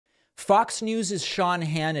Fox News' Sean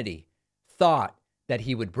Hannity thought that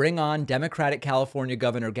he would bring on Democratic California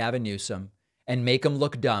Governor Gavin Newsom and make him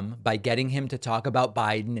look dumb by getting him to talk about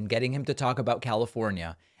Biden and getting him to talk about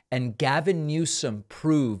California. And Gavin Newsom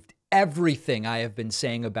proved everything I have been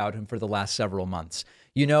saying about him for the last several months.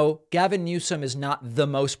 You know, Gavin Newsom is not the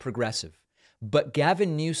most progressive, but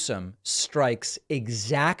Gavin Newsom strikes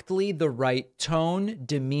exactly the right tone,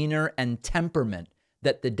 demeanor, and temperament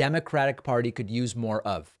that the Democratic Party could use more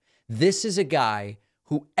of. This is a guy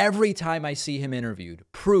who every time I see him interviewed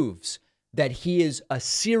proves that he is a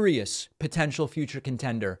serious potential future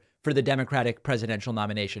contender for the Democratic presidential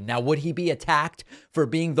nomination. Now, would he be attacked for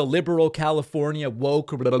being the liberal California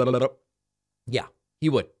woke? Blah, blah, blah, blah? Yeah, he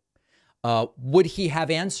would. Would he have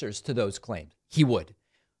answers to those claims? He would.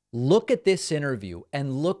 Look at this interview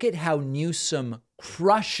and look at how Newsom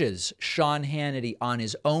crushes Sean Hannity on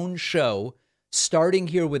his own show, starting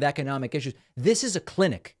here with economic issues. This is a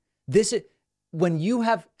clinic. When you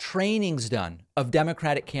have trainings done of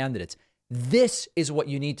Democratic candidates, this is what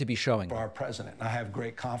you need to be showing. For our president, I have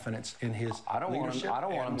great confidence in his leadership. I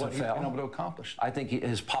don't want him to fail. Been able to accomplish. I think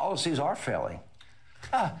his policies are failing.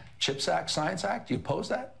 CHIPS Act, Science Act, do you oppose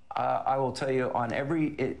that? I will tell you on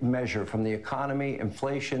every measure, from the economy,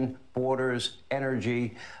 inflation, borders,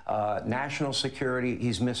 energy, national security,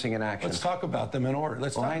 he's missing in action. Let's talk about them in order.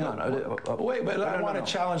 Hang on. Wait, but I want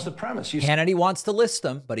to challenge the premise. Hannity wants to list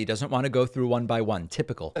them, but he doesn't want to go through one by one.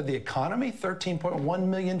 Typical. The economy, 13.1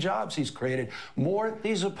 million jobs he's created. More.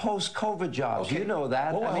 These are post-COVID jobs. Okay. You know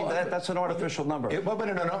that. Well, I mean, that's an artificial number.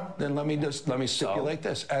 No. Then let me stipulate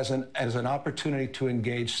this as an opportunity to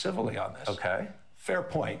engage civilly on this. Okay. Fair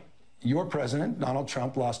point. Your president, Donald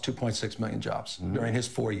Trump, lost 2.6 million jobs during his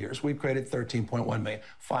 4 years. We've created 13.1 million.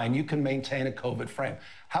 Fine, you can maintain a COVID frame.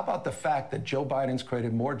 How about the fact that Joe Biden's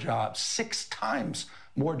created more jobs, 6 times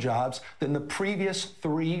more jobs than the previous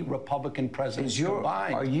 3 Republican presidents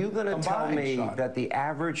combined? Are you going to tell me that the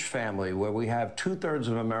average family, where we have 2/3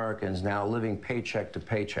 of Americans now living paycheck to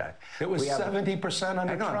paycheck, it was 70%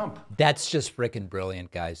 under Trump? That's just freaking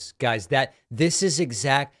brilliant, guys. This is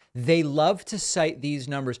exact. They love to cite these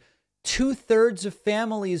numbers. 2/3 of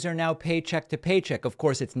families are now paycheck to paycheck. Of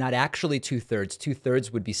course, it's not actually 2/3.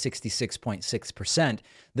 2/3 would be 66.6%.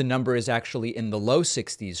 The number is actually in the low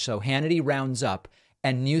 60s. So Hannity rounds up,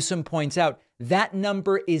 and Newsom points out that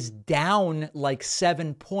number is down like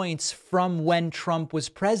 7 points from when Trump was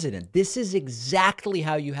president. This is exactly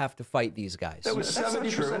how you have to fight these guys. It was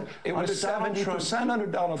 70%. It was 70% under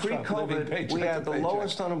Donald Trump. Pre-COVID, we had the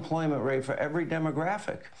lowest unemployment rate for every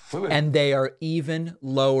demographic. And they are even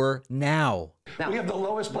lower now. We have the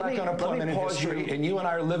lowest black unemployment in history, and you and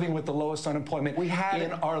I are living with the lowest unemployment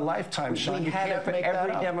in our lifetime, Sean. We had it for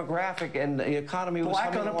every demographic, and the economy was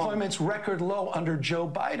black unemployment's record low under Joe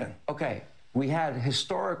Biden. Okay. We had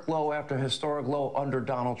historic low after historic low under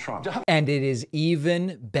Donald Trump. And it is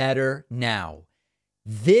even better now.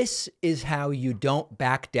 This is how you don't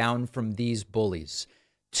back down from these bullies.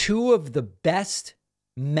 2 of the best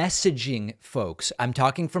messaging folks, I'm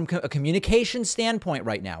talking from a communication standpoint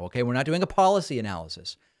right now, okay? We're not doing a policy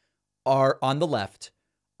analysis, are on the left,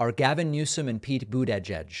 are Gavin Newsom and Pete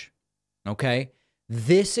Buttigieg, okay?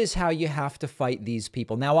 This is how you have to fight these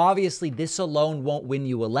people. Now, obviously, this alone won't win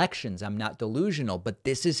you elections. I'm not delusional, but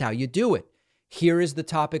this is how you do it. Here is the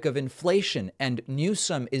topic of inflation, and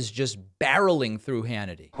Newsom is just barreling through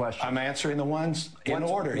Hannity. I'm answering the ones in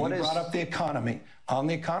order. You brought up the economy. On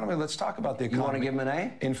the economy, let's talk about the economy. You want to give him an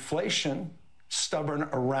A? Inflation, stubborn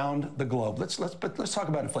around the globe. Let's talk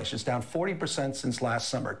about inflation. It's down 40% since last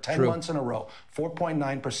summer, 10 months in a row,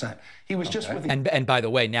 4.9%. He was just with the and by the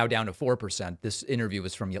way, now down to 4%. This interview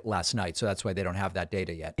was from last night, so that's why they don't have that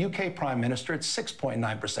data yet. UK Prime Minister at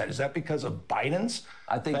 6.9%. Is that because of Biden's?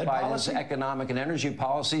 I think Fed Biden's policy? Economic and energy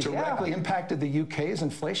policies Directly impacted the UK's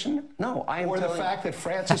inflation? No, I am Or the fact that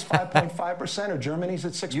France is 5.5% or Germany's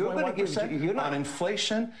at 6.1%? On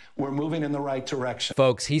inflation, we're moving in the right direction.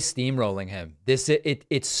 Folks, he's steamrolling him.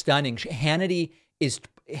 It's stunning. Hannity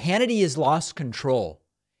is lost control,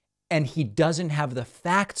 and he doesn't have the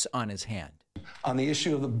facts on his hand. On the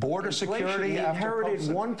issue of the border security, he inherited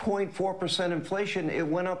 1.4% inflation. It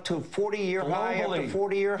went up to 40-year high after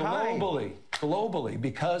 40-year high. Globally,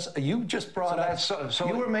 because you just brought up,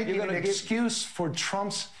 you were making an excuse for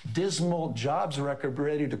Trump's dismal jobs record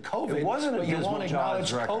related to COVID. It wasn't a dismal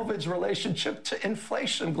jobs record. COVID's relationship to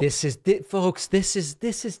inflation. Folks, this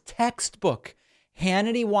is textbook.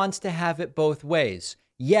 Hannity wants to have it both ways.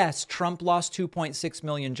 Yes, Trump lost 2.6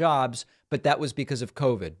 million jobs, but that was because of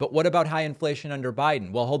COVID. But what about high inflation under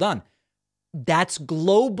Biden? Well, hold on. That's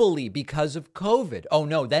globally because of COVID. Oh,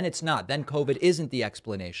 no, then it's not. Then COVID isn't the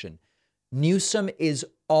explanation. Newsom is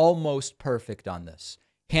almost perfect on this.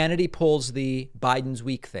 Hannity pulls the Biden's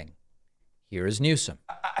weak thing. Here is Newsom.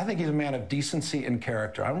 I think he's a man of decency and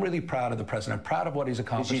character. I'm really proud of the president. I'm proud of what he's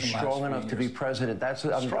accomplished. Is he strong enough to be president? That's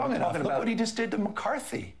what I'm strong enough. talking Look about. what he just did to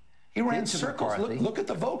McCarthy. He ran circles. Look at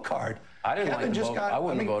the vote card. I didn't like the vote. I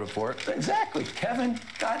wouldn't have voted for it. Exactly. Kevin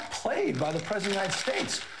got played by the president of the United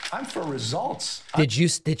States. I'm for results. Did you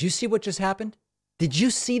see what just happened? Did you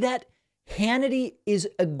see that? Hannity is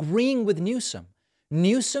agreeing with Newsom.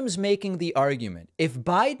 Newsom's making the argument. If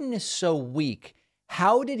Biden is so weak,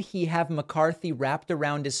 how did he have McCarthy wrapped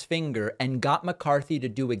around his finger and got McCarthy to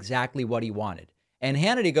do exactly what he wanted? And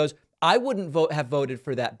Hannity goes, I wouldn't have voted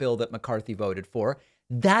for that bill that McCarthy voted for.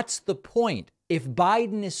 That's the point. If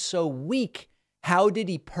Biden is so weak, how did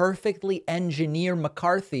he perfectly engineer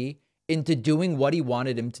McCarthy into doing what he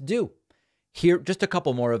wanted him to do? Here, just a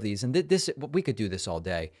couple more of these. And this, we could do this all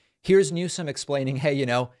day. Here's Newsom explaining, hey, you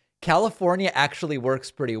know, California actually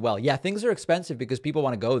works pretty well. Yeah, things are expensive because people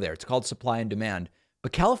want to go there. It's called supply and demand.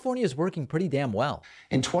 But California is working pretty damn well.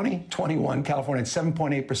 In 2021, California had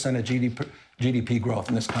 7.8% of GDP growth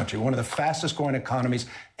in this country, one of the fastest growing economies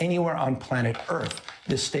anywhere on planet Earth.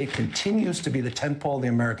 This state continues to be the tentpole of the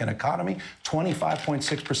American economy.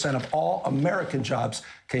 25.6% of all American jobs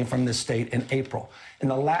came from this state in April. In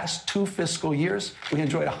the last 2 fiscal years, we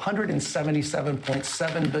enjoyed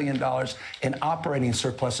 $177.7 billion in operating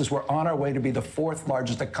surpluses. We're on our way to be the 4th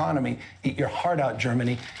largest economy, eat your heart out,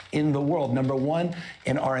 Germany, in the world. Number 1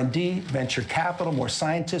 in R&D, venture capital, more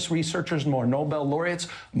scientists, researchers, more Nobel laureates,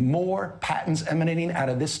 more patents emanating out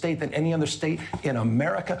of this state than any other state in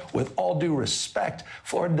America. With all due respect,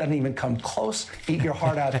 Florida doesn't even come close. Eat your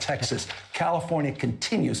heart out, Texas. California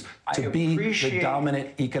continues to be the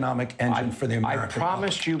dominant economic engine for the American I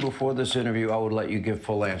promised you before this interview I would let you give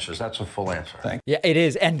full answers. That's a full answer. Thank you. Yeah, it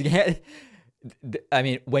is. And I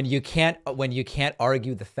mean, when you can't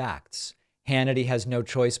argue the facts, Hannity has no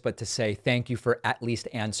choice but to say thank you for at least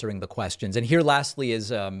answering the questions. And here, lastly,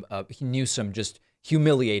 is Newsom just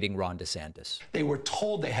humiliating Ron DeSantis. They were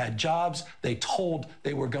told they had jobs. They told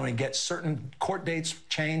they were going to get certain court dates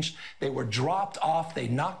changed. They were dropped off. They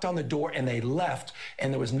knocked on the door and they left,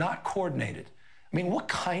 and it was not coordinated. I mean, what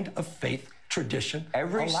kind of faith tradition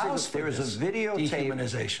allows for there is a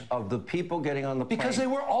videotape of the people getting on the plane. Because they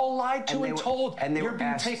were all lied to and told, you're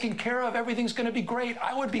being taken care of, everything's going to be great.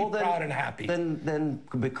 I would be proud and happy. Then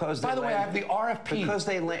because by the way, I have the RFP. Because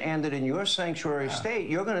they landed in your sanctuary state,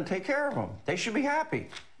 you're going to take care of them. They should be happy.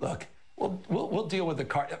 Look, we'll deal with the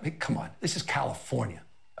car. I mean, come on, this is California.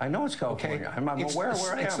 I know it's California. Okay? I'm aware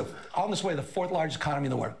where I am. On this way, the 4th largest economy in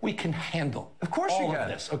the world. We can handle all of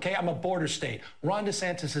this. Okay, I'm a border state. Ron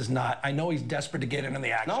DeSantis is not. I know he's desperate to get into the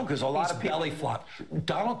action. No, because a lot of people belly flop.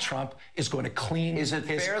 Donald Trump is going to clean his clock. Is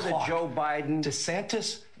it fair that Joe Biden?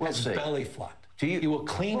 DeSantis has belly flopped. He will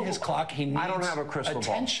clean his clock. He needs I don't have a crystal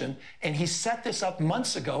attention. And he set this up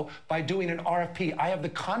months ago by doing an RFP. I have the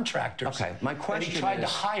contractors okay, my question that he tried to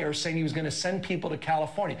hire, saying he was going to send people to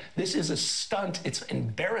California. This is a stunt. It's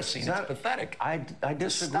embarrassing. It's pathetic. I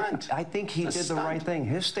disagree. I think he did the right thing.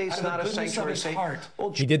 His state's not a sanctuary state.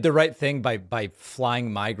 Well, he did the right thing by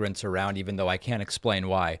flying migrants around, even though I can't explain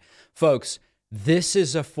why. Folks, this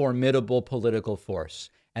is a formidable political force.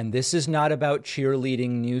 And this is not about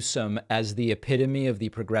cheerleading Newsom as the epitome of the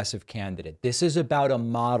progressive candidate. This is about a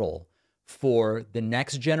model for the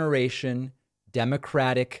next generation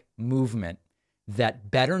Democratic movement that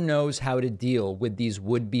better knows how to deal with these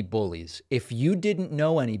would-be bullies. If you didn't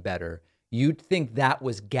know any better, you'd think that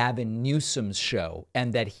was Gavin Newsom's show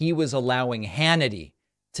and that he was allowing Hannity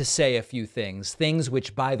to say a few things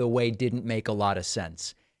which, by the way, didn't make a lot of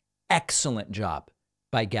sense. Excellent job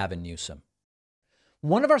by Gavin Newsom.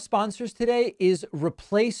 One of our sponsors today is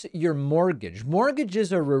Replace Your Mortgage.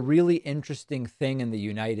 Mortgages are a really interesting thing in the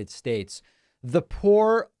United States. The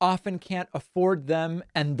poor often can't afford them,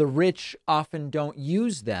 and the rich often don't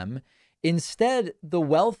use them. Instead, the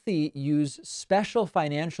wealthy use special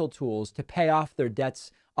financial tools to pay off their debts,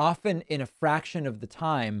 often in a fraction of the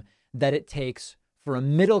time that it takes for a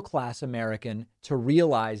middle-class American to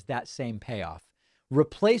realize that same payoff.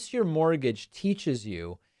 Replace Your Mortgage teaches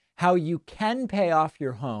you how you can pay off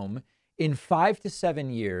your home in 5 to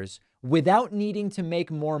 7 years without needing to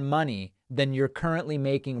make more money than you're currently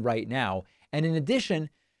making right now. And in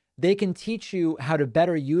addition, they can teach you how to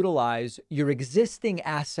better utilize your existing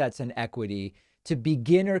assets and equity to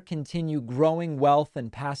begin or continue growing wealth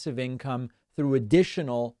and passive income through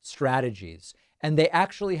additional strategies. And they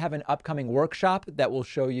actually have an upcoming workshop that will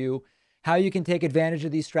show you how you can take advantage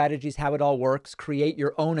of these strategies, how it all works, create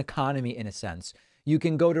your own economy in a sense. You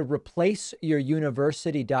can go to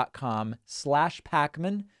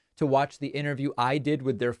replaceyouruniversity.com/Pacman to watch the interview I did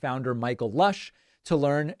with their founder, Michael Lush, to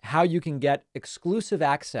learn how you can get exclusive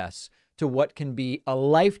access to what can be a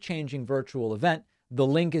life-changing virtual event. The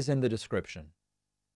link is in the description.